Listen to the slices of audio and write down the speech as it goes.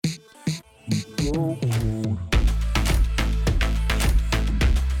It's girl code.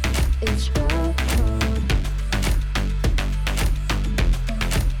 It's girl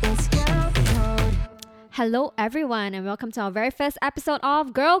code. Hello everyone and welcome to our very first episode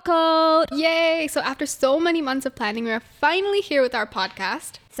of Girl Code. Yay! So after so many months of planning, we're finally here with our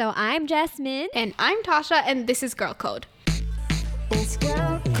podcast. So I'm Jasmine. And I'm Tasha, and this is Girl Code. It's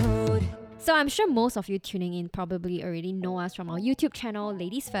girl code. So I'm sure most of you tuning in probably already know us from our YouTube channel,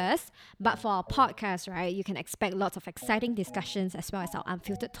 Ladies First. But for our podcast, right, you can expect lots of exciting discussions as well as our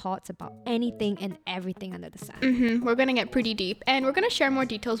unfiltered thoughts about anything and everything under the sun. We're gonna get pretty deep, and we're gonna share more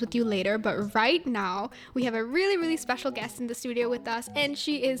details with you later. But right now, we have a really, really special guest in the studio with us, and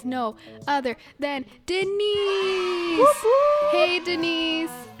she is no other than Denise. Hey,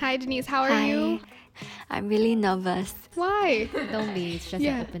 Denise. Hi, Denise. How are you? I'm really nervous. Why? Don't be, it's just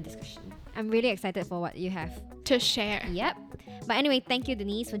an open discussion. I'm really excited for what you have. To share. Yep. But anyway, thank you,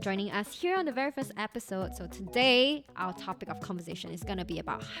 Denise, for joining us here on the very first episode. So today, our topic of conversation is going to be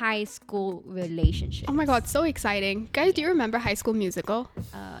about high school relationships. Oh my god, so exciting. Guys, do you remember High School Musical?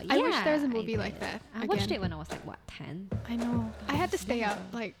 I wish there was a I movie did. like that. I again. watched it when I was like, 10? I know. I had to stay up.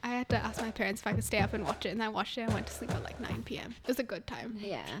 Like, I had to ask my parents if I could stay up and watch it. And I watched it and went to sleep at like 9 p.m. It was a good time.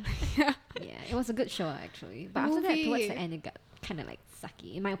 Yeah. Yeah. Yeah, it was a good show actually. But after that, towards Movie. the end, it got kind of like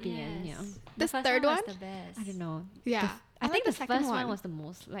sucky, in my opinion, you know. The third one? was the best. I don't know. Yeah. I think like the first one was the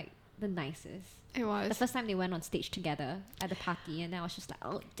most, like, the nicest. It was. The first time they went on stage together at the party, and I was just like,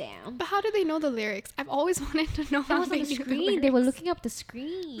 oh, damn. But how do they know the lyrics? I've always wanted to know That how was they on the knew screen. They were lyrics. looking up the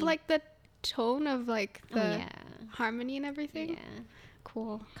screen. But, like the tone of like the oh, yeah. harmony and everything. Yeah.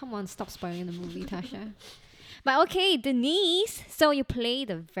 Cool. Come on, stop spoiling the movie, Tasha. But okay, Denise. So you play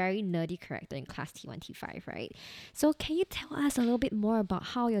the very nerdy character in Class T1, T5, right? So can you tell us a little bit more about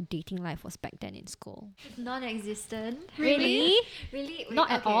how your dating life was back then in school? Non-existent. Really? Really?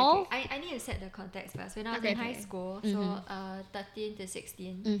 Not at all? I need to set the context first. When I was Okay. in high school, so 13 to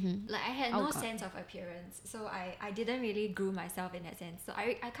 16, like I had Oh, no God. sense of appearance. So I didn't really groom myself in that sense. So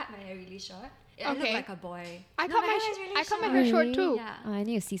I cut my hair really short. I looked Okay. like a boy. I No, cut my my hair was really I cut my short. hair short Really? too. Yeah. Oh, I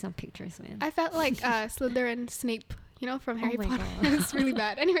need to see some pictures, man. I felt like Slytherin Snape, you know, from Harry my Potter. God. It's really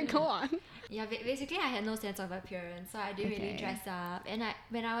bad. Anyway, go on. Yeah, basically I had no sense of appearance, so I didn't Okay. really dress up. And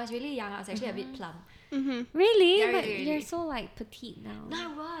when I was really young, I was actually a bit plump. Really? Yeah, But really, you're really. so like petite now. No,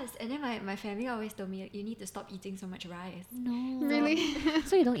 I was. And then my family always told me, you need to stop eating so much rice. No. Really?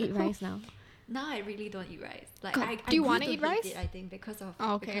 So you don't eat rice now? Now I really don't eat rice. Like God, I do you grew wanna to eat hate rice? It, I think because of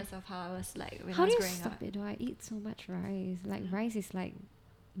Oh, okay. because of how I was like when How I do was you growing stop up. it? Do I eat so much rice? Like rice is like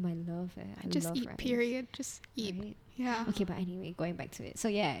my love. I Just love eat, rice. period. Just eat. Right? Yeah. Okay, but anyway, going back to it. So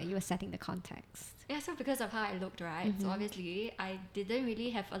yeah, you were setting the context. Yeah, so because of how I looked, right? So obviously I didn't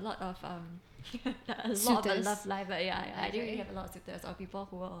really have a lot of a lot of a Suitors. love life, but yeah, I didn't really Okay. have a lot of suitors or people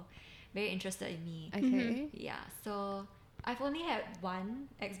who were very interested in me. Okay. Yeah, so I've only had one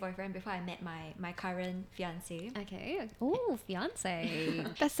ex-boyfriend before I met my current fiance. Okay. Oh, fiance.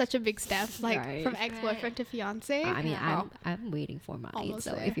 That's such a big step. Like Right. from ex-boyfriend to fiance. I mean, Yeah. I'm waiting for mine. Almost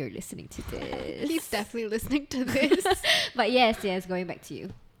So there. if you're listening to this, He's definitely listening to this. But yes, going back to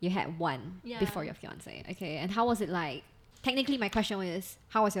you. You had one Yeah. before your fiance. Okay. And how was it like? Technically, my question was,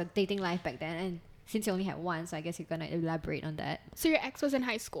 how was your dating life back then? And since you only had one, so I guess you're gonna elaborate on that. So your ex was in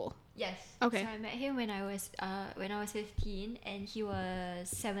high school. Yes. Okay. So I met him when I was 15 and he was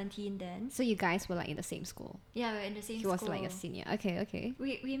 17 then. So you guys were like in the same school. Yeah, we were in the same He school. was like a senior. Okay.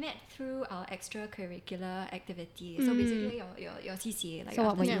 We met through our extracurricular activity. So basically your CCA, like So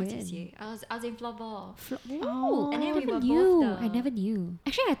what were you after in? CCA. I was in floorball. Oh, And then I we never were knew. both the- I never knew.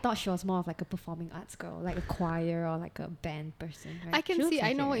 Actually, I thought she was more of like a performing arts girl, like a choir or like a band person. Right? I can She see. looks I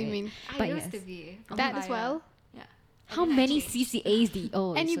like know it, what you right? mean. I But used yes. to be. on That as choir. well. Yeah. How And then I many changed. CCAs do you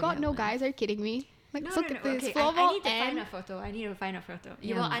own? And you So got no one. guys. Are you kidding me? Like, No, look no, at no, this. okay. Floorball I need to and find a photo. I need to find a photo. You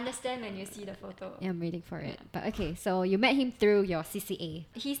Yeah. will understand when you see the photo. Yeah, I'm waiting for it. But okay, so you met him through your CCA.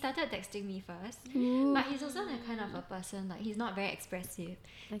 He started texting me first, Ooh. but he's also the kind of a person like he's not very expressive.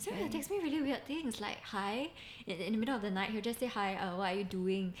 So he'll text me really weird things like hi. In the middle of the night, he'll just say hi. What are you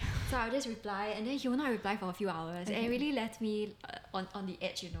doing? So I'll just reply, and then he will not reply for a few hours, and it really left me on the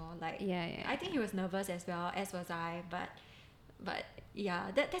edge. You know, like Yeah. I think he was nervous as well, as was I. But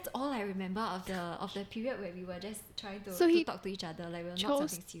yeah, that's all I remember of the period where we were just trying to, So he talk to each other, like we were not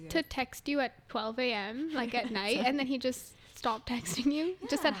chose something serious. to text you at 12 a.m. like at night, and then he just stopped texting you.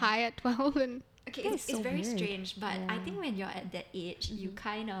 Just said Yeah. hi at 12 and Okay, That it's is so very weird. strange, but I Yeah. think when you're at that age, you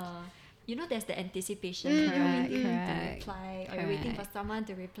kind of, there's the anticipation. Mm, You're correct, waiting to correct, reply, or you're waiting for correct. someone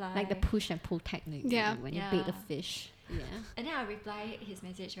to reply. Like the push and pull technique. Yeah. When you bait the Yeah. fish. Yeah. And then I reply his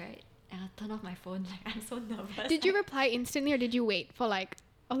message, right? And I turn off my phone, like I'm so nervous. did you reply instantly or did you wait for like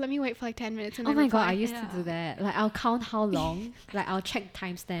oh, let me wait for like 10 minutes and Oh then my god, reply. I used to Yeah. do that. Like I'll count how long, like I'll check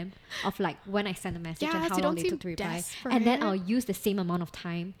timestamp of like when I send a message Yeah, and so how you long don't they seem took to reply. desperate. And then I'll use the same amount of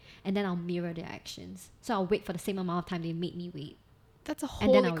time and then I'll mirror their actions. So I'll wait for the same amount of time they made me wait. That's a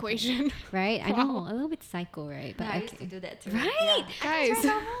And then whole I'll reply. equation. Right? I know, Wow. a little bit psycho, right? But Yeah, I used to okay. do that too. Right? Guys. It's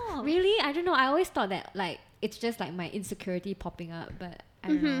very normal. Really? I don't know. I always thought that like it's just like my insecurity popping up, but I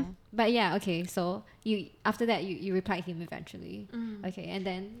don't know. But yeah, okay. So you after that you replied him eventually. Okay, and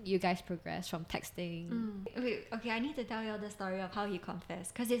then you guys progress from texting. Wait, okay, I need to tell you the story of how he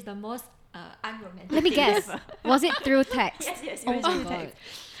confessed because it's the most unromantic. Let me thing guess. ever. Was it through text? Yes, it Oh was my through god. text.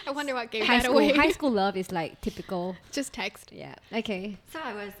 I wonder what gave High that school, away. high school love is like typical. Just text. Yeah. Okay. So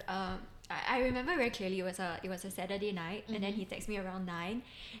I was I remember very clearly it was a Saturday night and then he texted me around 9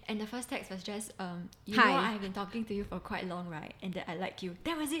 and the first text was just you Hi. know I've been talking to you for quite long, right? And that I like you.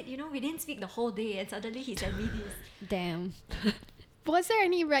 That was it, you know, we didn't speak the whole day and suddenly he sent me this. Damn. Was there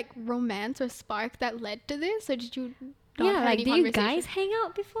any like romance or spark that led to this, or did you not Yeah. have Like, any do you conversation? guys hang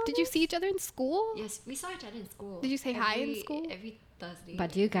out before? Did you see each other in school? Yes, we saw each other in school. Did you say hi in school? Every Thursday.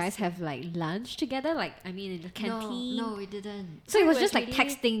 But do you guys have like lunch together? Like, I mean, in the canteen? No, we didn't. So it was just like really-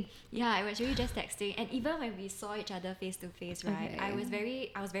 texting. Yeah, it was really just texting, and even when we saw each other face to face, right? Okay. I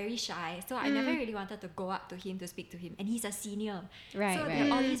was very shy, so I never really wanted to go up to him to speak to him, and he's a senior, Right, so right. there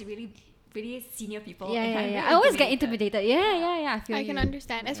are all these really senior people. Yeah, and yeah, I'm yeah. very I always get intimidated. intimidated. Yeah. I feel I can you.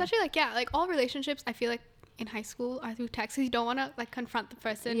 understand, especially like like all relationships. I feel like in high school are through text. 'Cause you don't want to like confront the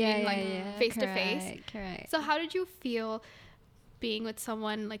person in like face to face. Correct. So how did you feel being with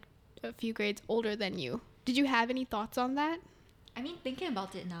someone like a few grades older than you? Did you have any thoughts on that? I mean, thinking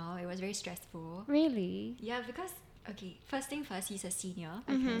about it now, it was very stressful. Really? Yeah, because okay, first thing first, he's a senior.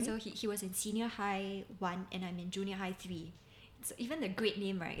 Okay. So he was in senior high 1 and I'm in junior high 3. So even the grade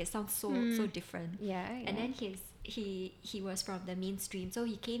name, right? It sounds so different. Yeah. And then he was from the mainstream, so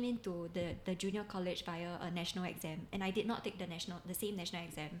he came into the junior college via a national exam, and I did not take the same national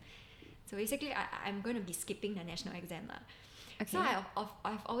exam. So basically, I'm going to be skipping the national exam lah. Okay. So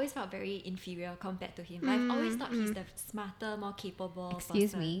I've always felt very inferior compared to him. I've always thought he's the smarter, more capable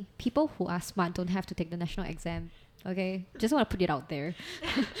Excuse person. me. People who are smart don't have to take the national exam. Okay. Just want to put it out there.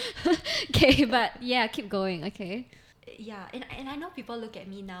 Okay, but yeah, keep going. Okay. Yeah, and I know people look at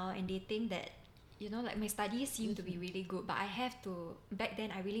me now and they think that, you know, like my studies seem to be really good, but I have to, back then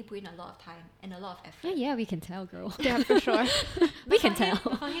I really put in a lot of time and a lot of effort. Yeah, we can tell, girl. Yeah, for sure. We can For him-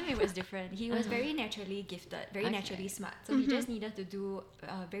 tell. For him, it was different. He was very naturally gifted, very Okay. naturally smart. So he just needed to do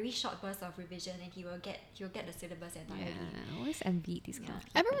a very short burst of revision, and he'll get the syllabus entirely. Yeah, I always envy these kind of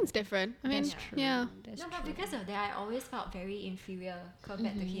people. Everyone's different. I mean, That's true. yeah. That's No, but true. because of that, I always felt very inferior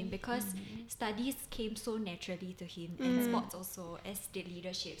compared to him because studies came so naturally to him and sports also, as did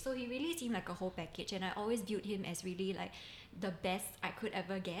leadership. So he really seemed like a whole package, and I always viewed him as really like the best I could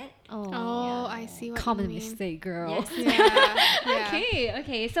ever get. Oh, yeah. I see what Common you mean. mistake, girl. Yes. Yeah.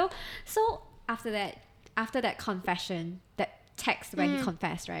 Okay. So after that confession, that text where he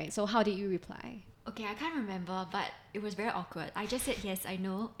confessed, right? So how did you reply? Okay, I can't remember, but it was very awkward. I just said yes, I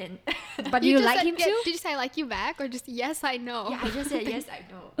know, and But you just like said, him yeah, too? Did you say I like you back, or just yes, I know? yeah, I just said yes, I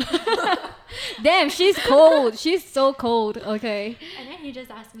know. Damn, she's cold. She's so cold. Okay. And then he just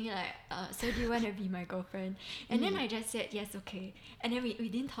asked me like, so do you want to be my girlfriend? And then I just said yes, okay. And then we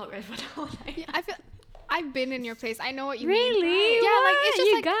didn't talk right for the whole night. Yeah, I feel I've been in your place. I know what you Really? mean. Yeah, like it's just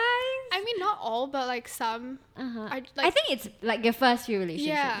you like guys. I mean, not all, but like some. Uh-huh. I, I like, think it's like your first few relationships,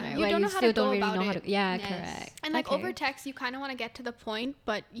 Yeah, right? you Where don't you know how still to don't go really about know how it. to. Yeah, Yes. correct. and like Okay. over text, you kind of want to get to the point,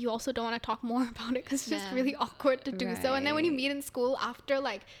 but you also don't want to talk more about it because it's just Yeah. really awkward to do so. And then when you Right. meet in school after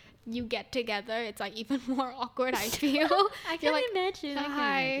like you get together, it's like even more awkward. I feel. I You're can't like, imagine. I can't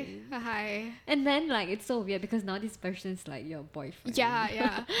hi, imagine. hi. And then like it's so weird because now this person's like your boyfriend.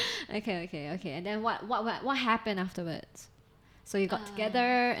 Yeah. Okay. And then what happened afterwards? So you got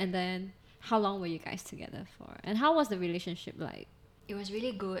together, and then how long were you guys together for? And how was the relationship like? It was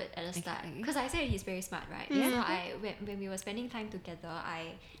really good at the start Okay. because I said he's very smart, right? Yeah. So when we were spending time together,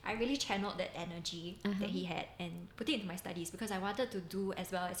 I really channeled that energy that he had and put it into my studies because I wanted to do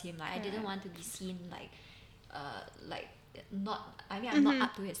as well as him. Like I didn't want to be seen like not. I mean, I'm not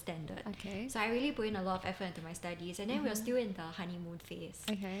up to his standard. Okay. So I really put in a lot of effort into my studies, and then we were still in the honeymoon phase,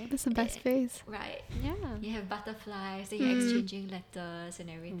 Okay. That's the best phase. right? Yeah. You have butterflies, then you're exchanging letters and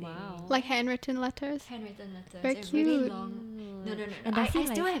everything. Wow. Like handwritten letters. Handwritten letters. Very and really cute. long. No. And I does he,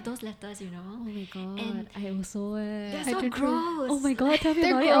 still like- have those letters, you know. Oh my god. And I also. They're I so do too. gross. Oh my god, tell me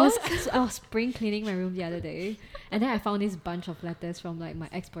They're about it. I was spring cleaning my room the other day, And then I found this bunch of letters from like my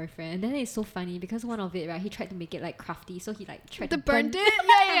ex-boyfriend. And then it's so funny because one of it, right, he tried to make it like crafty. So he like tried to burned burn it?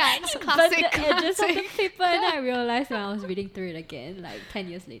 Yeah. It's burn classic. the edges of the classic. paper. And then I realized when I was reading through it again, like 10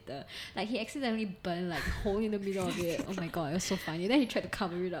 years later, like he accidentally burned like a hole in the middle of it. Oh my god, it was so funny. Then he tried to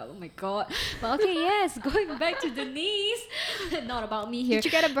cover it up. Oh my god. But okay, yes, going back to Denise. Not about me here. Did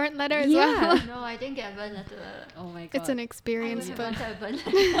you get a burnt letter as Yeah. well? No, I didn't get a burn letter. Oh my god. It's an I experience, would but have wanted a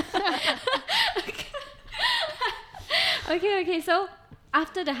burn letter. Okay, so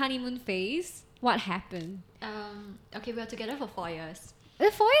after the honeymoon phase, what happened? Okay, we were together for 4 years. 4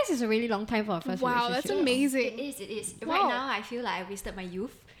 years is a really long time for a first wow, that's relationship. amazing. It is. Wow. Right now, I feel like I wasted my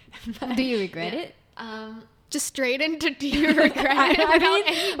youth. Do you regret Yeah. it? Just straight into do you regret it? I without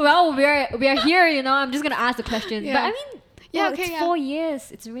any- mean, well, we're here, you know. I'm just gonna ask the question. Yeah. But I mean, Yeah, well, okay, it's yeah. 4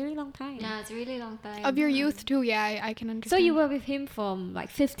 years. It's a really long time. Yeah, it's a really long time. of your youth too, yeah, I can So understand. you were with him from like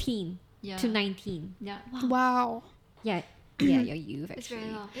 15 Yeah. to 19. Yeah. Wow. Yeah, your youth It's actually.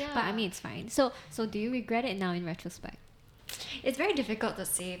 very long. Yeah. But I mean, it's fine. So do you regret it now in retrospect? It's very difficult to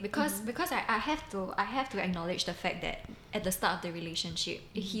say because I have to acknowledge the fact that at the start of the relationship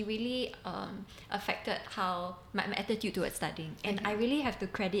he really affected how my attitude towards studying, and I really have to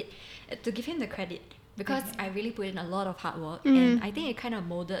give him the credit because I really put in a lot of hard work, and I think it kind of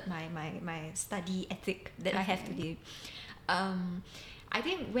molded my study ethic that I have today. I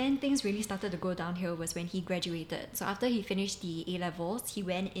think when things really started to go downhill was when he graduated. So after he finished the A-levels, he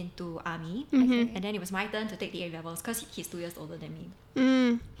went into army. And then it was my turn to take the A-levels because he's 2 years older than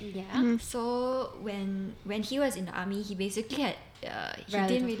me. Yeah. So when he was in the army, he basically had he didn't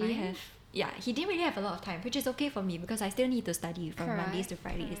Relative really time? have he didn't really have a lot of time, which is okay for me because I still need to study from Mondays to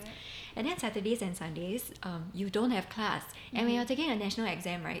Fridays. And then Saturdays and Sundays, you don't have class. And when you're taking a national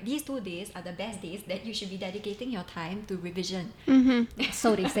exam, right, these 2 days are the best days that you should be dedicating your time to revision.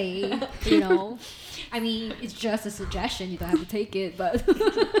 So they say, you know. I mean, it's just a suggestion. You don't have to take it, but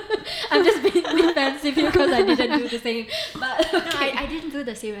I'm just being defensive because I didn't do the same. But No, I didn't do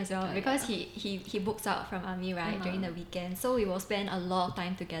the same as well because he books out from army, right, during the weekend. So we will spend a lot of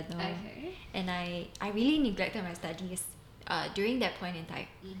time together. Okay. And I really neglected my studies during that point in time.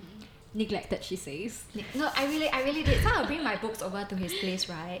 Neglected, she says. No, I really did. So I'll bring my books over to his place,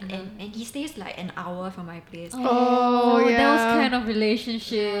 right? And he stays like an hour from my place. Oh, yeah. Those kind of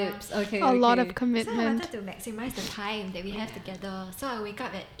relationships. Okay. A lot of So I commitment. wanted to maximize the time that we have together. So I wake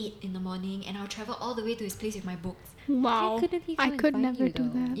up at 8 in the morning and I'll travel all the way to his place with my books. Wow. couldn't he I come could and find never you, do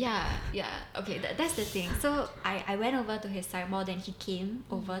though? that. Yeah. Okay, that's the thing. So I went over to his side more than he came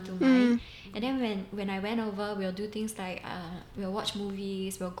over to mine. And then when I went over, we'll do things like we'll watch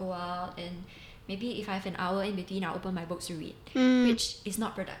movies, we'll go out, and maybe if I have an hour in between, I'll open my books to read, which is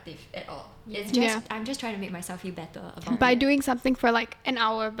not productive at all. It's just I'm just trying to make myself feel better about By it. doing something for like an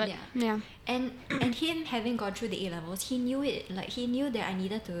hour, but Yeah. yeah. And him having gone through the A-levels, he knew it. Like he knew that I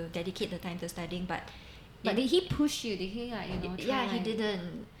needed to dedicate the time to studying, but Did he push you? Did he like, you know, yeah, try?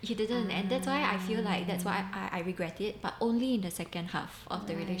 he didn't, and that's why I feel like that's why I regret it, but only in the second half of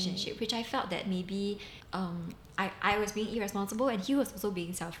the relationship, which I felt that maybe I was being irresponsible and he was also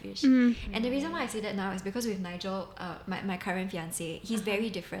being selfish. And the reason why I say that now is because with Nigel, my current fiance, he's very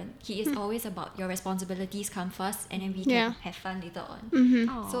different. He is always about your responsibilities come first and then we can have fun later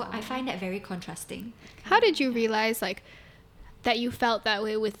on. So I find that very contrasting. How did you realize like that you felt that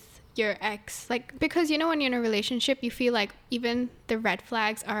way with your ex? Like, because you know when you're in a relationship you feel like even the red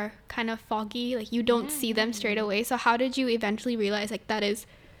flags are kind of foggy, like you don't see them straight away. So how did you eventually realize like that is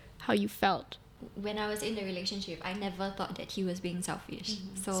how you felt? When I was in the relationship, I never thought that he was being selfish.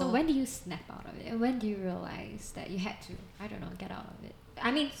 So when do you snap out of it? And when do you realize that you had to, I don't know, get out of it? I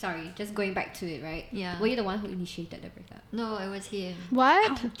mean, sorry, just going back to it, right? Yeah. Were you the one who initiated the breakup? No, it was him.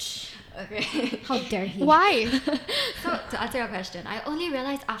 What? Ouch. Okay. How dare he? Why? So to answer your question, I only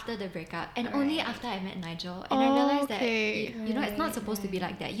realized after the breakup and only after I met Nigel, and I realized that Okay. you know it's not supposed to be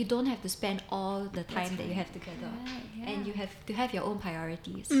like that. You don't have to spend all the time that you have together, and you have to have your own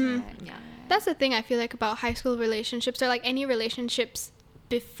priorities. Yeah. That's the thing I feel like about high school relationships or like any relationships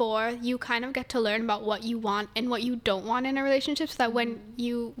before, you kind of get to learn about what you want and what you don't want in a relationship, so that when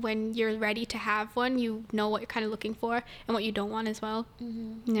you're ready to have one, you know what you're kind of looking for and what you don't want as well.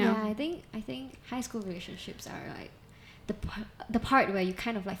 Yeah, I think high school relationships are like the part where you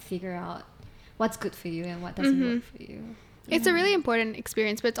kind of like figure out what's good for you and what doesn't work for you. It's a really important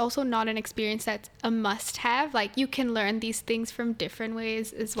experience, but it's also not an experience that's a must-have. Like, you can learn these things from different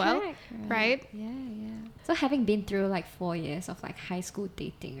ways as well, Correct, right? Yeah. So having been through like 4 years of like high school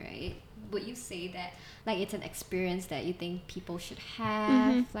dating, right? Would you say that like it's an experience that you think people should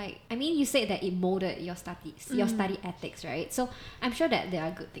have? Like, I mean, you said that it molded your study ethics, right? So I'm sure that there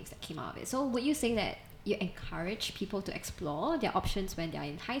are good things that came out of it. So would you say that you encourage people to explore their options when they're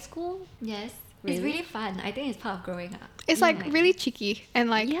in high school? Yes. Really? It's really fun. I think it's part of growing up. It's like really cheeky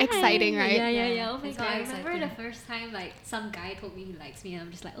and like exciting, right? Yeah. Oh my It's god, I very remember exciting. the first time like some guy told me he likes me, and I'm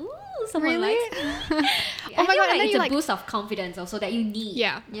just like, ooh, someone Really? likes me. Oh I my feel god, and like then it's you a like, boost of confidence also that you need.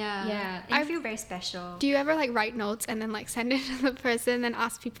 yeah. Yeah. And I feel very special. Do you ever like write notes and then like send it to the person and then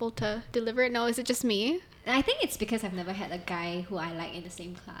ask people to deliver it? No, is it just me? I think it's because I've never had a guy who I like in the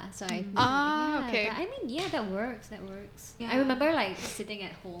same class. So I Okay. But I mean, yeah, that works. Yeah. I remember like sitting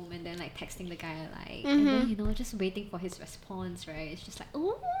at home and then like texting the guy I like, and then just waiting for his response. Right? It's just like,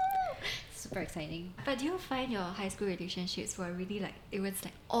 ooh, super exciting. But do you find your high school relationships were really like, it was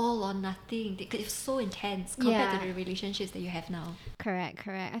like all or nothing? It was so intense compared to Yeah. the relationships that you have now. Correct.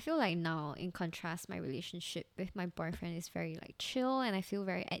 I feel like now, in contrast, my relationship with my boyfriend is very like chill, and I feel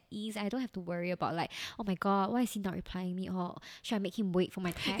very at ease. I don't have to worry about like, oh my god, why is he not replying me, or should I make him wait for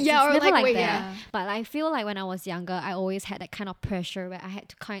my text? Yeah, It's or never like, wait, that. yeah. But I feel like when I was younger, I always had that kind of pressure where I had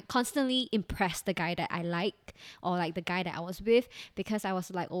to constantly impress the guy that I like, or like the guy that I was with, because I was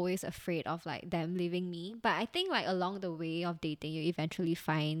like always afraid of like them leaving me. But I think like along the way of dating, you eventually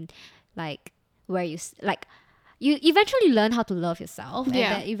find like where you eventually learn how to love yourself, and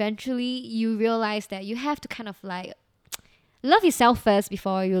Yeah. that eventually you realize that you have to kind of like love yourself first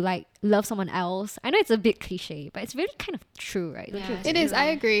before you like love someone else. I know it's a bit cliche, but it's really kind of true, right? Don't you Yeah, agree? It is. I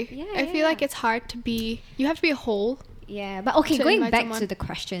agree. Yeah, I feel like yeah. it's hard to be. You have to be a whole. Yeah, but okay, To going invite back someone. to the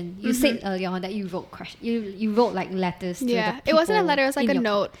question, you said earlier on that you wrote you wrote like letters to Yeah. the It wasn't a people letter. It was like in a your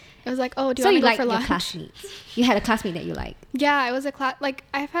note. It was like, oh, do you So want you to go like for your lunch? classmates. You had a classmate that you like. Yeah, it was a class. Like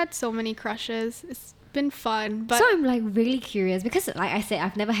I've had so many crushes. It's been fun, but So I'm like really curious because like I said,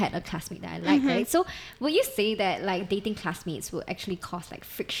 I've never had a classmate that I like, right? So would you say that like dating classmates would actually cause like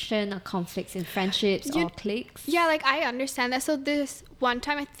friction or conflicts in friendships or cliques? yeah, like I understand that. So this one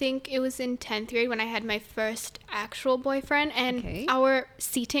time, I think it was in 10th grade when I had my first actual boyfriend, and Okay. our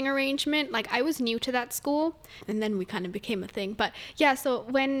seating arrangement, like I was new to that school, and then we kind of became a thing. But yeah, so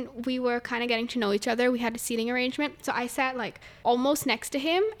when we were kind of getting to know each other, we had a seating arrangement. So I sat like almost next to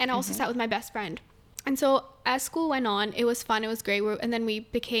him, and I also sat with my best friend. And so as school went on, it was fun, it was great. And then we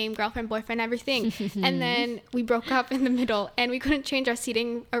became girlfriend, boyfriend, everything. And then we broke up in the middle, and we couldn't change our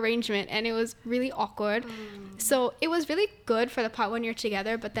seating arrangement, and it was really awkward. So it was really good for the part when you're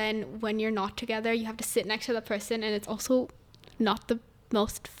together, but then when you're not together, you have to sit next to the person, and it's also not the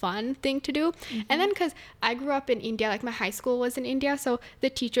most fun thing to do. And then because I grew up in India, like my high school was in India, so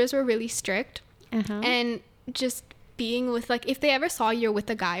the teachers were really strict. And just being with, like, if they ever saw you're with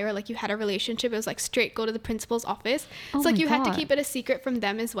a guy or like you had a relationship, it was like straight go to the principal's office. Oh It's like my you had to God. keep it a secret from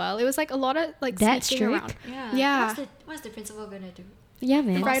them as well. It was like a lot of like That sneaking strict? around. Yeah. Yeah. What's the principal gonna do? Yeah,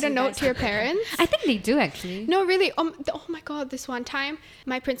 man. Write a you note guys to your have that. parents. I think they do actually. No, really. Oh my God, this one time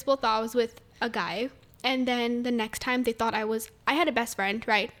my principal thought I was with a guy, and then the next time they thought I had a best friend,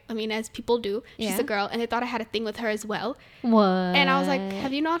 right? I mean, as people do. She's Yeah. a girl, and they thought I had a thing with her as well. What? And I was like,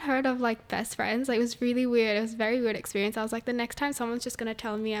 have you not heard of like best friends? Like, it was really weird. It was a very weird experience. I was like, the next time someone's just gonna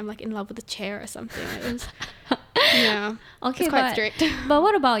tell me I'm like in love with a chair or something. It was, yeah. Okay, It's quite but, strict. but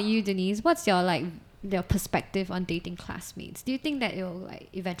what about you, Denise? What's your like your perspective on dating classmates? Do you think that it will like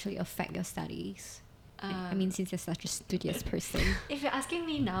eventually affect your studies? I mean, since you're such a studious person. If you're asking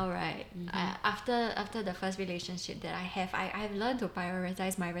me now, right, after the first relationship that I've learned to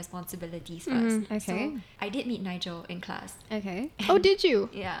prioritize my responsibilities first. Okay. So I did meet Nigel in class. Okay. Oh, did you?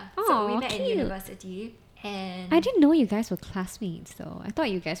 Yeah. Aw, So we met in cute. university, and I didn't know you guys were classmates though. I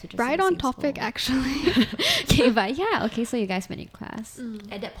thought you guys were just Right in the on same topic, school. actually. Okay, but yeah, okay, so you guys met in class.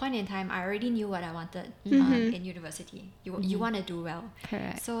 at that point in time, I already knew what I wanted in university. You want to do well.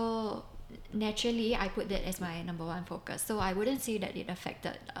 Correct. So naturally, I put that as my number one focus. So I wouldn't say that it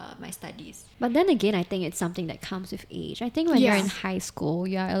affected my studies. But then again, I think it's something that comes with age. I think when you're in Yes. high school,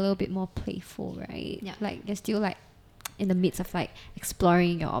 you're a little bit more playful, right? Yeah. Like you're still like in the midst of like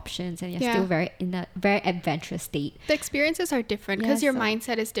exploring your options, and you're Yeah. still very in a very adventurous state. The experiences are different because Yeah, your so-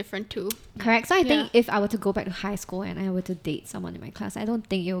 mindset is different too. Correct. So I think Yeah. if I were to go back to high school and I were to date someone in my class, I don't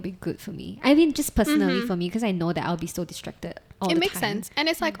think it will be good for me. I mean, just personally for me, because I know that I'll be so distracted all It the makes time. sense. And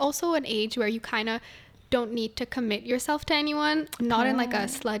it's like also an age where you kind of don't need to commit yourself to anyone, not in like a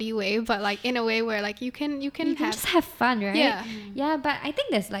slutty way, but like in a way where like you can You can have just have fun, right? Yeah. Yeah, but I think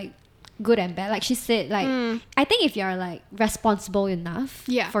there's like good and bad. Like she said, like I think if you're like responsible enough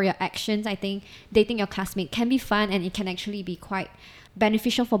Yeah. for your actions, I think dating your classmate can be fun, and it can actually be quite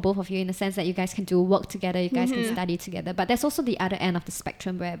beneficial for both of you in the sense that you guys can do work together, you guys can study together. But there's also the other end of the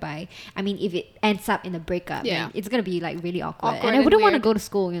spectrum whereby, I mean, if it ends up in a breakup, then it's going to be like really awkward. And I and wouldn't want to weird. go to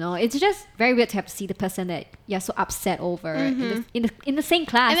school, you know. It's just very weird to have to see the person that you're so upset over in the same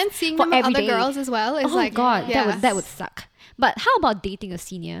class. And then seeing for them with every other day. girls as well is Oh like, God, yeah. that would suck. But how about dating a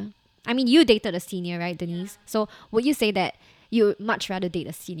senior? I mean, you dated a senior, right, Denise? So would you say that you would much rather date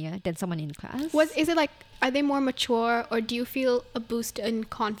a senior than someone in class? Is it like, are they more mature, or do you feel a boost in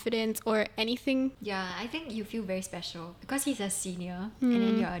confidence or anything? Yeah, I think you feel very special because he's a senior and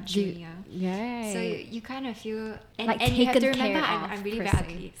then you're a junior. Right. So you kind of feel Like and you have to taken remember care of, I'm really per very se.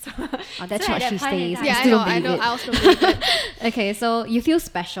 ugly. So, Oh, that's so what at she that point in says. time- Yeah, I still know, I believe know. it. I also believe it. Okay, so you feel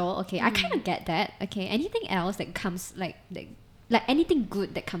special. Okay, I kind of get that. Okay, anything else that comes like anything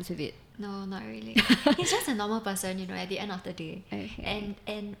good that comes with it? No, not really. He's just a normal person, you know, at the end of the day. Okay.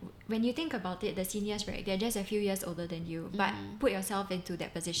 And when you think about it, the seniors, right, they're just a few years older than you. But put yourself into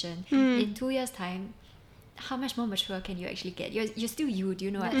that position. In 2 years' time, how much more mature can you actually get? You're still you, do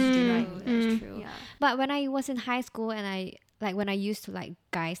you know what I mean? That's true. Yeah. But when I was in high school and when I used to like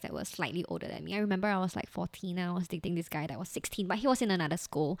guys that were slightly older than me, I remember I was like 14 and I was dating this guy that was 16, but he was in another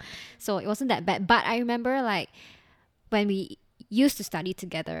school. So it wasn't that bad. But I remember like when we used to study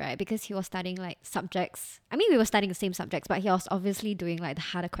together, right? Because he was studying like subjects. I mean, we were studying the same subjects, but he was obviously doing like the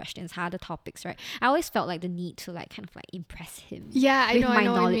harder questions, harder topics, right? I always felt like the need to like kind of like impress him. Yeah, I with know, my I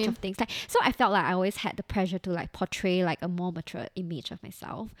know what you knowledge mean. of things. Like, so I felt like I always had the pressure to like portray like a more mature image of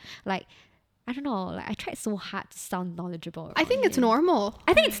myself. Like, I don't know, like I tried so hard to sound knowledgeable. I think around it's him. normal.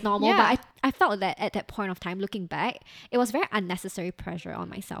 I think it's normal, Yeah. but I felt that at that point of time, looking back, it was very unnecessary pressure on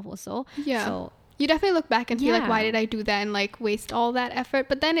myself also. Yeah. So You definitely look back and feel like, Yeah. why did I do that, and like waste all that effort?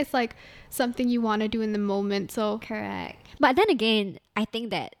 But then it's like something you want to do in the moment. So correct. But then again, I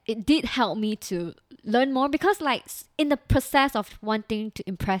think that it did help me to learn more because like in the process of wanting to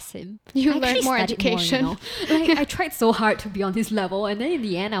impress him, You I learned actually more studied education. More, you know? Like I tried so hard to be on his level, and then in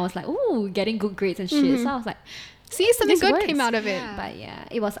the end I was like, oh, getting good grades and shit. So I was like, see, something this good works. came out of it. Yeah. but yeah,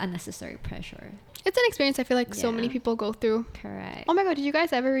 it was unnecessary pressure. It's an experience I feel like so many Yeah. people go through. Correct. Oh my god, did you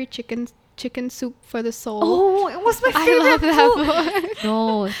guys ever read chicken soup for the soul? Oh, it was my I favorite love that book. book.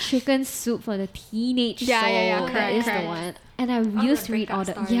 No, chicken soup for the teenage Yeah, soul. yeah, yeah, That correct, is correct. the one. And I the used to read all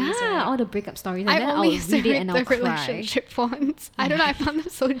the breakup stories, right? all the breakup stories, and I then only I'll used to read it read and the I'll cry. relationship ones. I don't know, I found them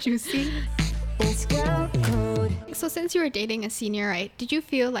so juicy. It's girl code. So since you were dating a senior, right, did you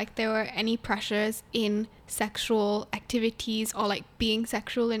feel like there were any pressures in sexual activities or like being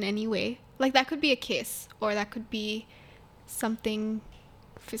sexual in any way? Like that could be a kiss or that could be something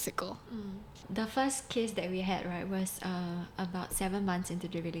physical. The first kiss that we had, right, was about 7 months into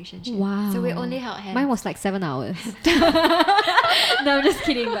the relationship. Wow. So we only held hands. Mine was like 7 hours. No, I'm just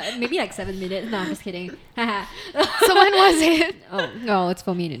kidding. But maybe like 7 minutes. No, I'm just kidding. So when was it? Oh, no, it's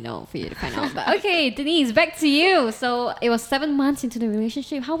for me to know, for you to find out. But okay, Denise, back to you. So it was 7 months into the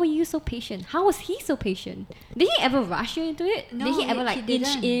relationship. How were you so patient? How was he so patient? Did he ever rush you into it? No, Did he ever he like inch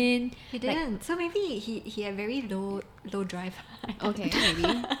didn't. in? He Like- didn't. So maybe he had very low drive. Okay,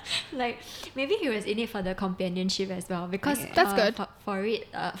 maybe. Like maybe he was in it for the companionship as well because Okay. That's good.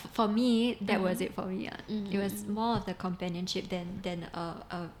 For me that was it for me. It was more of the companionship than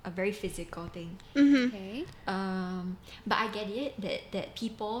a very physical thing. Okay. But I get it that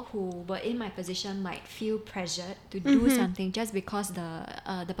people who were in my position might feel pressured to do something just because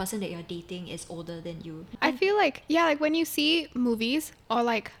the person that you're dating is older than you. I feel like, yeah, like when you see movies or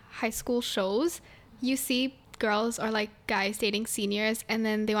like high school shows, you see girls or like guys dating seniors and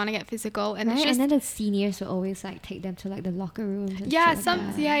then they want to get physical and Right, it's just and then the seniors will always like take them to like the locker rooms. And yeah, shit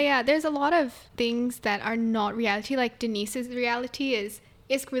like that. yeah. There's a lot of things that are not reality. Like Denise's reality is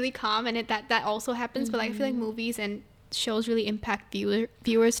really calm, and that also happens. But like I feel like movies and shows really impact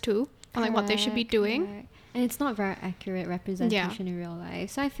viewers too on like what they should be Correct, doing. correct. And it's not very accurate representation in real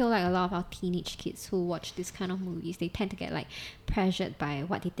life. So I feel like a lot of our teenage kids who watch this kind of movies, they tend to get like pressured by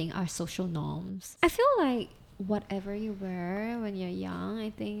what they think are social norms. I feel like whatever you wear when you're young,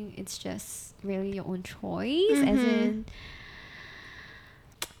 I think it's just really your own choice. As in,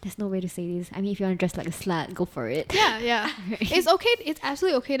 there's no way to say this. I mean, if you want to dress like a slut, go for it. Yeah. It's okay. It's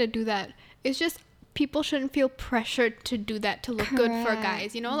absolutely okay to do that. It's just people shouldn't feel pressured to do that to look good for Correct.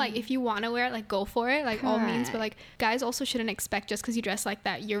 guys. You know, like if you want to wear it, like go for it, like all means. But Correct. like guys also shouldn't expect just because you dress like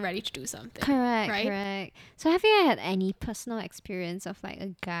that, you're ready to do something. Correct, Right? correct. So have you had any personal experience of like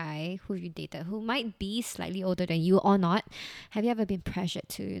a guy who you dated who might be slightly older than you or not? Have you ever been pressured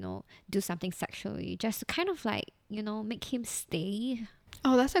to, do something sexually just to kind of like, make him stay?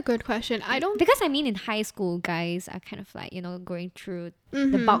 Oh, that's a good question. I don't. Because I mean, in high school, guys are kind of like, going through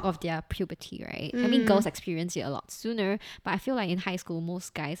the bulk of their puberty, right? I mean, girls experience it a lot sooner, but I feel like in high school,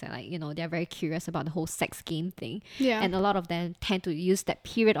 most guys are like, they're very curious about the whole sex game thing. Yeah. And a lot of them tend to use that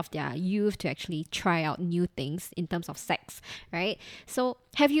period of their youth to actually try out new things in terms of sex, right? So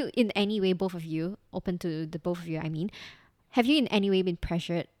have you in any way, both of you, open to the both of you, I mean, have you in any way been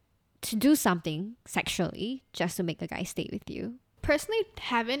pressured to do something sexually just to make a guy stay with you? Personally,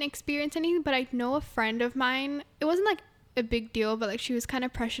 haven't experienced anything, but I know a friend of mine, it wasn't like a big deal, but like she was kind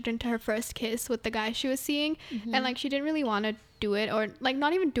of pressured into her first kiss with the guy she was seeing, and like she didn't really want to do it, or like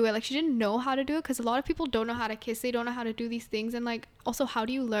not even do it, like she didn't know how to do it, because a lot of people don't know how to kiss, they don't know how to do these things, and like also how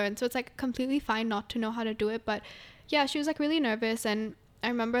do you learn? So it's like completely fine not to know how to do it. But yeah, she was like really nervous, and I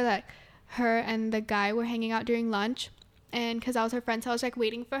remember that her and the guy were hanging out during lunch, and because I was her friend, so I was like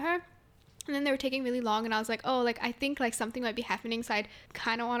waiting for her. And then they were taking really long, and I was like, oh, like I think like something might be happening, so I'd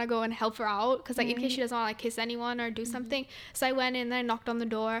kind of want to go and help her out, because like in case she doesn't want to like kiss anyone or do something. So I went in, and then I knocked on the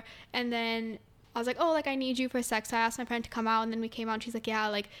door, and then I was like, oh, like I need you for sex. So I asked my friend to come out, and then we came out, and she's like, yeah,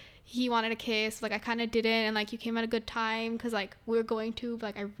 like he wanted a kiss, like I kind of didn't, and like you came at a good time, because like we were going to, but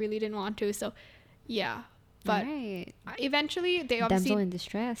like I really didn't want to. So yeah. But right. Eventually they obviously Damsel in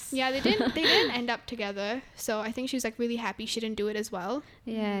distress. yeah, they didn't end up together. So I think she was like really happy she didn't do it as well.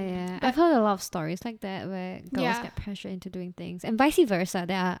 Yeah. But I've heard a lot of stories like that where girls Yeah. get pressured into doing things, and vice versa.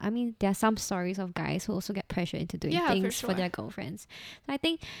 There are some stories of guys who also get pressured into doing Yeah, for things for sure. their girlfriends. So I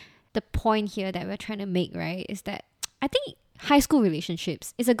think the point here that we're trying to make, right, is that I think high school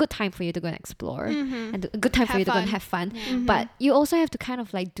relationships is a good time for you to go and explore, and a good time for Have you to go and fun. have fun. Yeah. But you also have to kind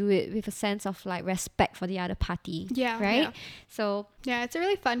of like do it with a sense of like respect for the other party. Yeah, Right? yeah. So Yeah, it's a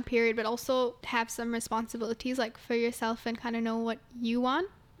really fun period, but also have some responsibilities like for yourself, and kind of know what you want,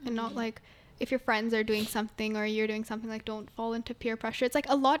 and not like if your friends are doing something or you're doing something, like don't fall into peer pressure. It's like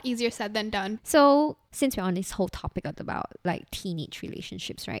a lot easier said than done. So, since we're on this whole topic about like teenage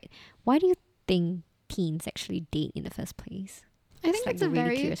relationships, right? Why do you think teens actually date in the first place? I think like it's a the really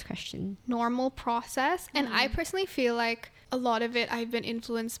very curious question. normal process, and I personally feel like a lot of it I've been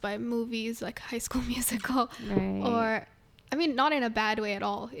influenced by movies like High School Musical, Right. or I mean not in a bad way at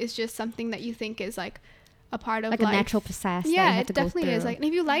all. It's just something that you think is like a part of Like life. a natural process. that you Yeah, have it to go definitely is. through. Like, and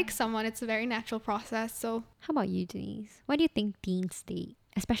if you like someone, it's a very natural process. So How about you, Denise? Why do you think teens date?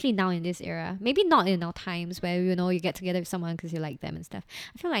 Especially now in this era. Maybe not in our times where, you get together with someone because you like them and stuff.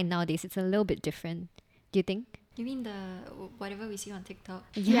 I feel like nowadays it's a little bit different. Do you think? You mean whatever we see on TikTok?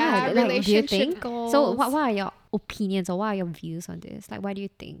 Yeah, like, do you relationship think? goals. So what are your opinions or what are your views on this? Like, why do you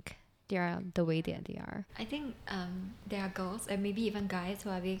think they are the way that they are? I think there are girls and maybe even guys who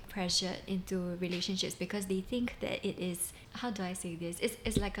are being pressured into relationships because they think that it is, how do I say this?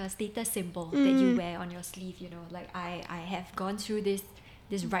 It's like a status symbol that you wear on your sleeve, like I have gone through this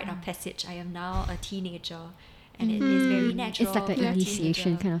rite of passage. I am now a teenager, and it is very natural. It's like to an be a initiation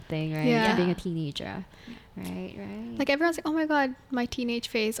teenager. kind of thing, right? Yeah. Being a teenager. Right. like everyone's like, oh my god, my teenage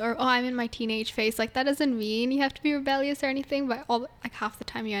phase, or oh, I'm in my teenage phase. Like that doesn't mean you have to be rebellious or anything, but like half the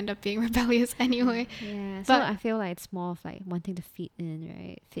time you end up being rebellious anyway. Yeah. So But- I feel like it's more of like wanting to fit in,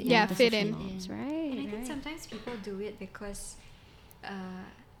 right? Yeah, with the fit social in. norms, right? And I think right. sometimes people do it because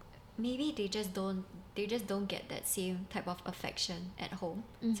maybe they just don't get that same type of affection at home.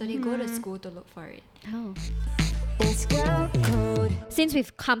 So they go to school to look for it. Oh. It's girl code. Since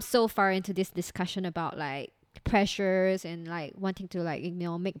we've come so far into this discussion about like pressures and like wanting to like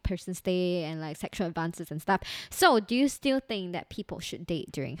make a person stay and like sexual advances and stuff, so do you still think that people should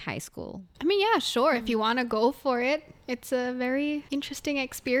date during high school? I mean, yeah, sure, if you want to go for it. It's a very interesting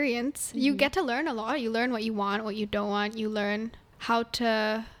experience. You get to learn a lot. You learn what you want, what you don't want. You learn how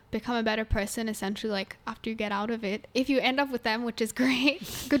to become a better person, essentially, like after you get out of it. If you end up with them, which is great,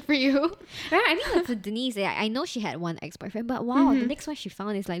 good for you. Right. I mean, like for Denise, I know she had one ex-boyfriend, but wow, the next one she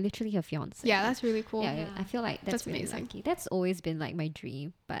found is like literally her fiance. Yeah, that's really cool. Yeah, I feel like that's really amazing. lucky. That's always been like my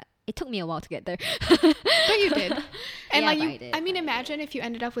dream, but it took me a while to get there. But you did. And Yeah, like but you, I did, I mean, but I did. imagine if you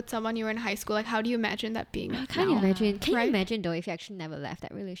ended up with someone you were in high school. Like, how do you imagine that being? Can you now? imagine? Can Right? you imagine though if you actually never left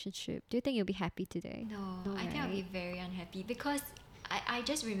that relationship? Do you think you'll be happy today? No, No, I think I'll be right? very unhappy because I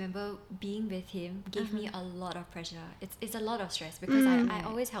just remember being with him gave me a lot of pressure. It's a lot of stress because I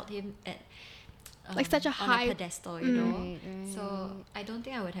always held him at Like such a on high- a pedestal, you know. Right, right. So I don't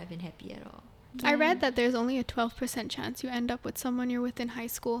think I would have been happy at all. I read that there's only a 12% chance you end up with someone you're with in high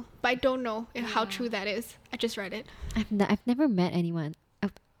school, but I don't know how true that is. I just read it. I've never met anyone.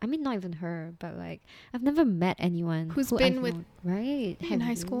 I mean, not even her, but like I've never met anyone Who's who been I've with known- right In Have high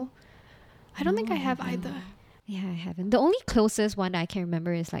you? school. I don't think I have either. Yeah, I haven't. The only closest one that I can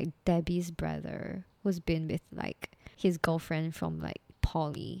remember is like Debbie's brother, who's been with like his girlfriend from like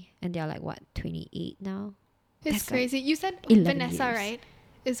poly and they're like, what, 28 now? It's That's like crazy. You said 11 Vanessa, years. right?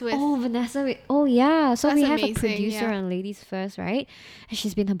 Is with. Oh, Vanessa. Oh, yeah. So That's we have amazing, a producer yeah. on Ladies First, right? And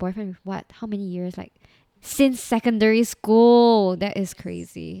she's been her boyfriend with what? How many years? Like, since secondary school. That is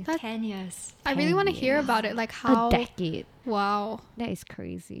crazy. 10 years. I really 10 want to hear years. about it. Like how. A decade. Wow. That is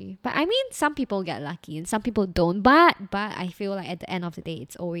crazy. But I mean, some people get lucky and some people don't. But I feel like at the end of the day,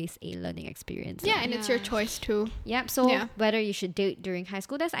 it's always a learning experience. Yeah, lah. and it's your Yeah. choice too. Yep. So Yeah. whether you should date during high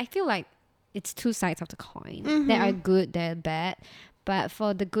school, I feel like it's two sides of the coin. Mhm. That are good, that are bad. But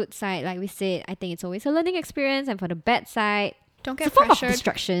for the good side, like we said, I think it's always a learning experience. And for the bad side, Don't it's a get form of pressured.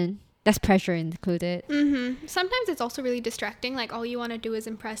 distraction. There's pressure included. Sometimes it's also really distracting. Like all you want to do is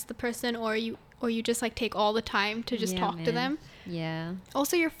impress the person, or you just like take all the time to just Yeah, talk to man. them. Yeah.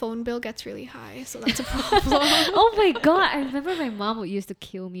 Also, your phone bill gets really high, so that's a problem. Oh my god! I remember my mom would used to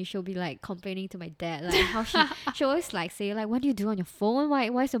kill me. She'll be like complaining to my dad, like how she always like say like, what do you do on your phone? Why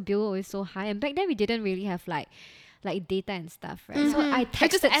is your bill always so high? And back then we didn't really have like data and stuff, right? So I Like,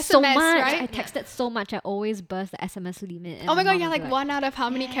 just texted so SMS, much. right? I texted so much. I always burst the SMS limit. And Oh my god, mom yeah, would like be one out of how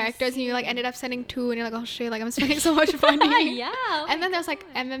many Yes, characters, and you like ended up sending 2, and you're like, oh shit, like I'm spending so much money. yeah. And then there's like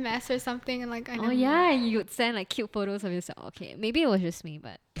MMS or something, and like I Oh never. yeah, and you would send like cute photos of yourself. Okay, maybe it was just me,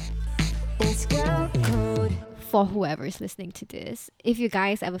 but It's girl code. for whoever is listening to this, if you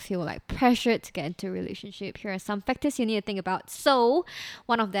guys ever feel like pressured to get into a relationship, here are some factors you need to think about. So,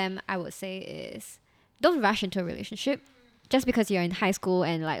 one of them I would say is don't rush into a relationship. Just because you're in high school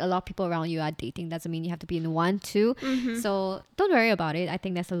and like a lot of people around you are dating doesn't mean you have to be in one too. So don't worry about it. I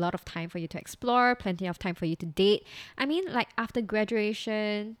think there's a lot of time for you to explore, plenty of time for you to date. I mean, like after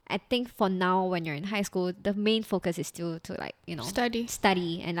graduation, I think for now when you're in high school, the main focus is still to like,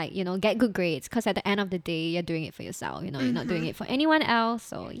 study and like, get good grades. Because at the end of the day, you're doing it for yourself. You're not doing it for anyone else.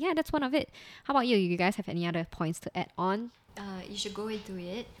 So yeah, that's one of it. How about you? You guys have any other points to add on? You should go into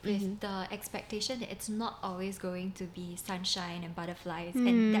it with the expectation that it's not always going to be sunshine and butterflies,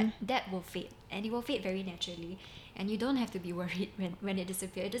 and that will fade, and it will fade very naturally, and you don't have to be worried when it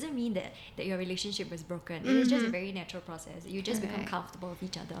disappears. It doesn't mean that your relationship was broken. It is just a very natural process. You just become Correct. comfortable with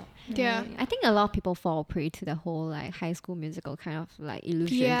each other. Yeah. I think a lot of people fall prey to the whole like High School Musical kind of like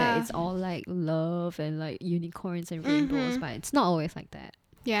illusion that Yeah. it's all like love and like unicorns and rainbows, but it's not always like that.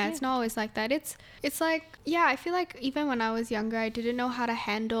 Yeah, it's not always like that. It's like, yeah, I feel like even when I was younger, I didn't know how to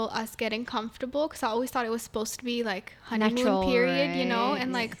handle us getting comfortable, because I always thought it was supposed to be like honeymoon Natural, period, right?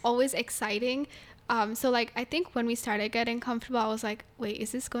 and like always exciting. So like I think when we started getting comfortable, I was like, wait,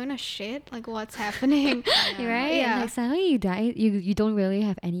 is this going to shit? Like what's happening? Right? Yeah. And like suddenly you don't really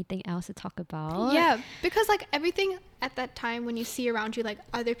have anything else to talk about. Yeah, because like everything at that time when you see around you like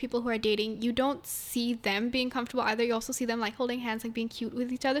other people who are dating, you don't see them being comfortable either. You also see them like holding hands, like being cute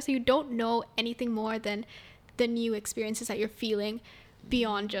with each other. So you don't know anything more than the new experiences that you're feeling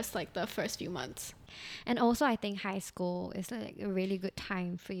beyond just like the first few months. And also I think high school is like a really good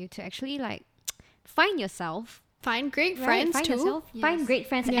time for you to actually like find yourself. Find great Right? friends Find too. yourself, find Yes. great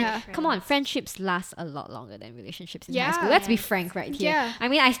friends. Yeah. And come on, friendships last a lot longer than relationships in high Yeah. school. Let's be Yes. frank right here. Yeah. I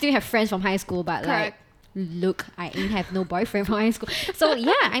mean, I still have friends from high school, but Correct. like, look, I ain't have no boyfriend from high school. So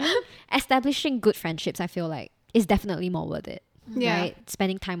yeah, I mean, establishing good friendships, I feel like is definitely more worth it. Yeah. Right?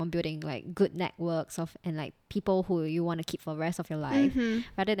 Spending time on building like good networks of and like people who you want to keep for the rest of your life,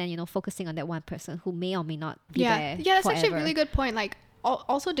 rather than focusing on that one person who may or may not be Yeah. there. Yeah, that's actually a forever. really good point. Like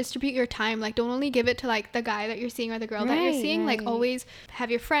also distribute your time. Like don't only give it to like the guy that you're seeing or the girl that you're Right, seeing. Like right. always have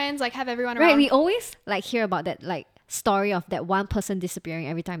your friends, like have everyone Right, around. we always like hear about that like story of that one person disappearing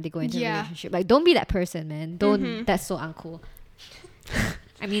every time they go into a Yeah. relationship. Like, don't be that person, man. Don't. That's so uncool.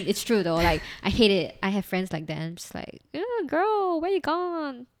 I mean, it's true though. Like, I hate it. I have friends like that. I'm just like, girl, where you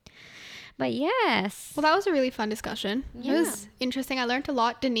gone? But yes. Well, that was a really fun discussion. Yeah. It was interesting. I learned a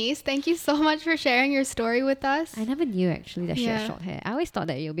lot. Denise, thank you so much for sharing your story with us. I never knew actually that she Yeah. had short hair. I always thought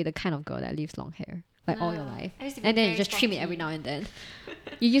that you'll be the kind of girl that leaves long hair like all your No, life, I used to be and then you very just trim it sporty. every now and then.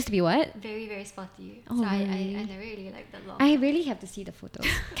 You used to be what? Very, very spotty. Oh, so I really? never really liked that long. I really have to see the photos.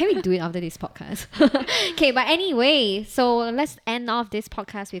 Can we do it after this podcast? Okay, but anyway, so let's end off this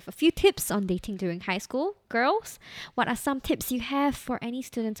podcast with a few tips on dating during high school. Girls, what are some tips you have for any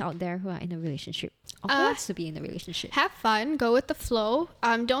students out there who are in a relationship or who wants to be in a relationship? Have fun. Go with the flow.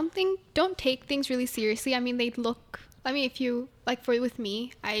 Don't take things really seriously. I mean, if you like with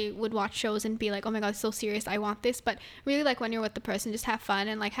me, I would watch shows and be like, oh my god, it's so serious, I want this. But really, like when you're with the person, just have fun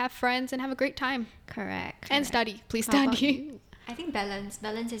and like have friends and have a great time Correct. and study. Please How about study. you? I think balance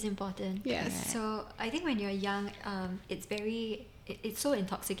is important. Yes. So I think when you're young, it's it's so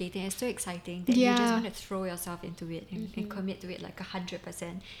intoxicating, it's so exciting that you just want to throw yourself into it and commit to it like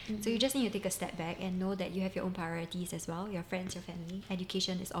 100%. So you just need to take a step back and know that you have your own priorities as well, your friends, your family.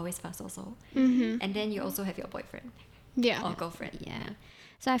 Education is always first also. And then you also have your boyfriend or girlfriend. Yeah.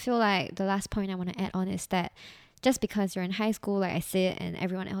 So I feel like the last point I want to add on is that just because you're in high school, like I said, and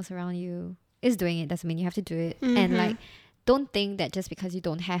everyone else around you is doing it, doesn't mean you have to do it. And like, don't think that just because you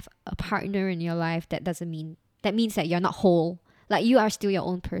don't have a partner in your life, that means that you're not whole. Like, you are still your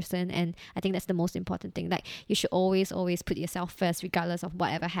own person, and I think that's the most important thing. Like, you should always put yourself first, regardless of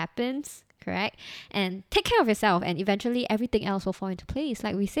whatever happens, correct? And take care of yourself, and eventually everything else will fall into place.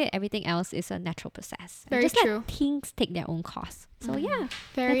 Like we said, everything else is a natural process. Very just true. Let things take their own course. So yeah,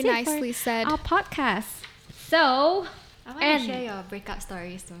 very that's it for nicely said. our podcast. So I want to share your breakup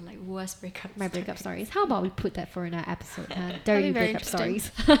stories though, like worst breakup my breakup stories. How about we put that for another episode? Huh? That'd Dirty be very breakup interesting.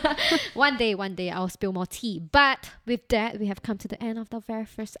 stories. One day I'll spill more tea. But with that, we have come to the end of the very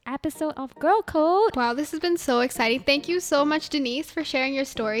first episode of Girl Code. Wow, this has been so exciting. Thank you so much, Denise, for sharing your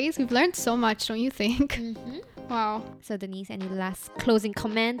stories. We've learned so much, don't you think? Wow. So Denise, any last closing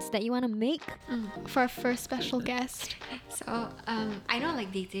comments that you want to make? For our first special guest. So I know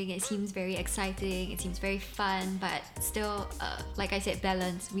like dating, it seems very exciting, it seems very fun, but still like I said,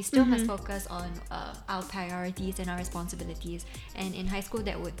 balance. We still must focus on our priorities and our responsibilities, and in high school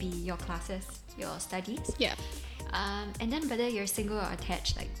that would be your classes, your studies. Yeah. And then whether you're single or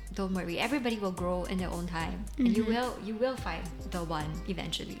attached, like don't worry, everybody will grow in their own time, and you will find the one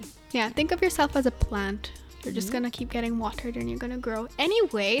eventually. Yeah, think of yourself as a plant. You're just gonna keep getting watered and you're gonna grow.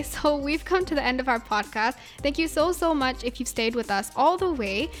 Anyway, so we've come to the end of our podcast. Thank you so much if you've stayed with us all the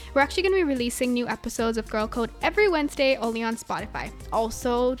way. We're actually gonna be releasing new episodes of Girl Code every Wednesday only on Spotify.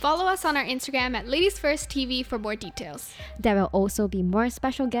 Also, follow us on our Instagram at Ladies First TV for more details. There will also be more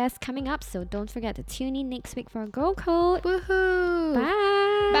special guests coming up, so don't forget to tune in next week for Girl Code. Woohoo!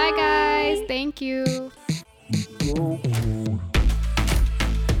 Bye! Bye guys! Thank you!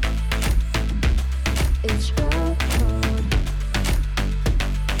 It's